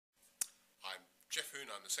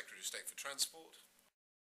I'm the Secretary of State for Transport.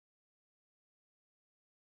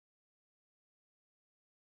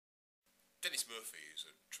 Dennis Murphy, who's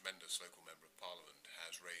a tremendous local Member of Parliament,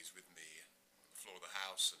 has raised with me on the floor of the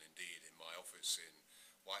House and indeed in my office in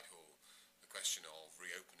Whitehall the question of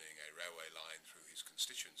reopening a railway line through his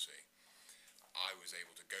constituency. I was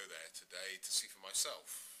able to go there today to see for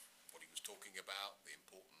myself what he was talking about, the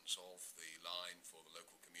importance of the line for the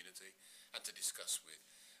local community, and to discuss with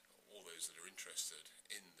all those that are interested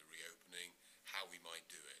in the reopening how we might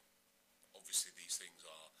do it. Obviously these things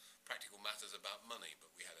are practical matters about money,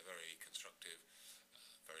 but we had a very constructive,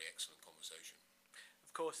 very excellent conversation.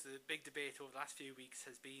 Of course, the big debate over the last few weeks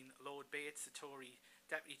has been Lord Bates, the Tory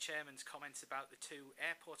Deputy Chairman's comments about the two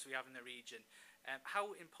airports we have in the region.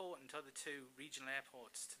 How important are the two regional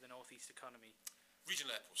airports to the North East economy?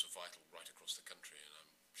 Regional airports are vital right across the country, and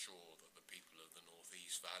I'm sure that the people of the North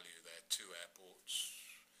East value their two airports,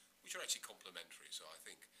 which are actually complementary. So I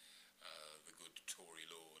think the good Tory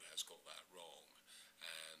Lord has got that wrong,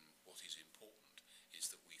 and what is important is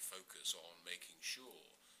that we focus on making sure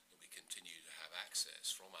that we continue to have access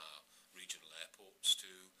from our regional airports to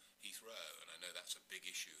Heathrow, and I know that's a big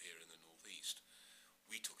issue here in the North East.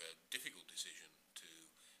 We took a difficult decision to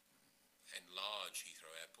enlarge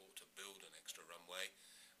Heathrow Airport, to build an extra runway.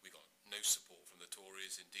 We got no support from the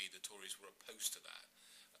Tories. Indeed, the Tories were opposed to that,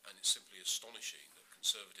 and it's simply astonishing that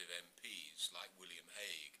Conservative MPs like William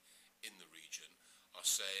Hague in the region are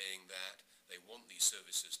saying that they want these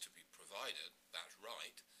services to be provided. That's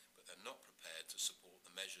right, but they're not prepared to support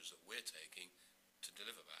the measures that we're taking to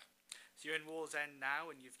deliver that. So you're in Wallsend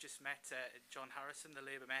now, and you've just met John Harrison, the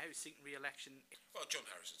Labour Mayor, who's seeking re-election. Well, John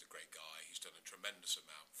Harrison's a great guy. He's done a tremendous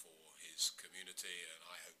amount for his community, and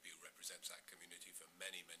I hope he represents that community for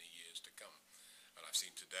many, many years to come. And I've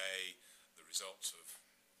seen today the results of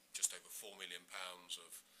just over £4 million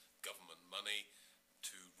of government money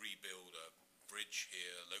to rebuild a bridge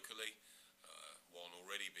here locally, one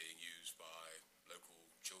already being used by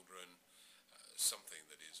local children, something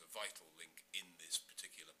that is a vital link in this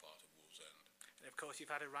particular part of Wallsend. And of course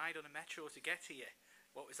you've had a ride on a metro to get here.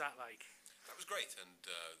 What was that like? That was great, and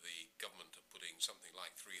the government are putting something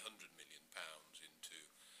like £300 million into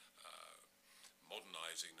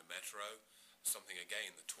modernising the metro, something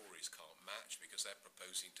again the Tories can't match because they're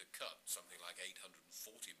proposing to cut something like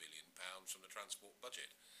 £840 million from the transport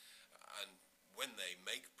budget. And when they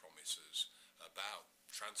make promises about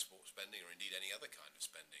transport spending or indeed any other kind of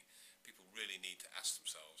spending, people really need to ask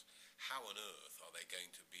themselves, how on earth are they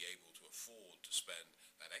going to be able to afford to spend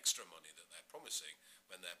that extra money that they're promising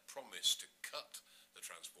when their promise to cut the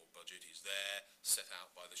transport budget is there, set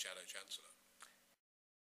out by the Shadow Chancellor?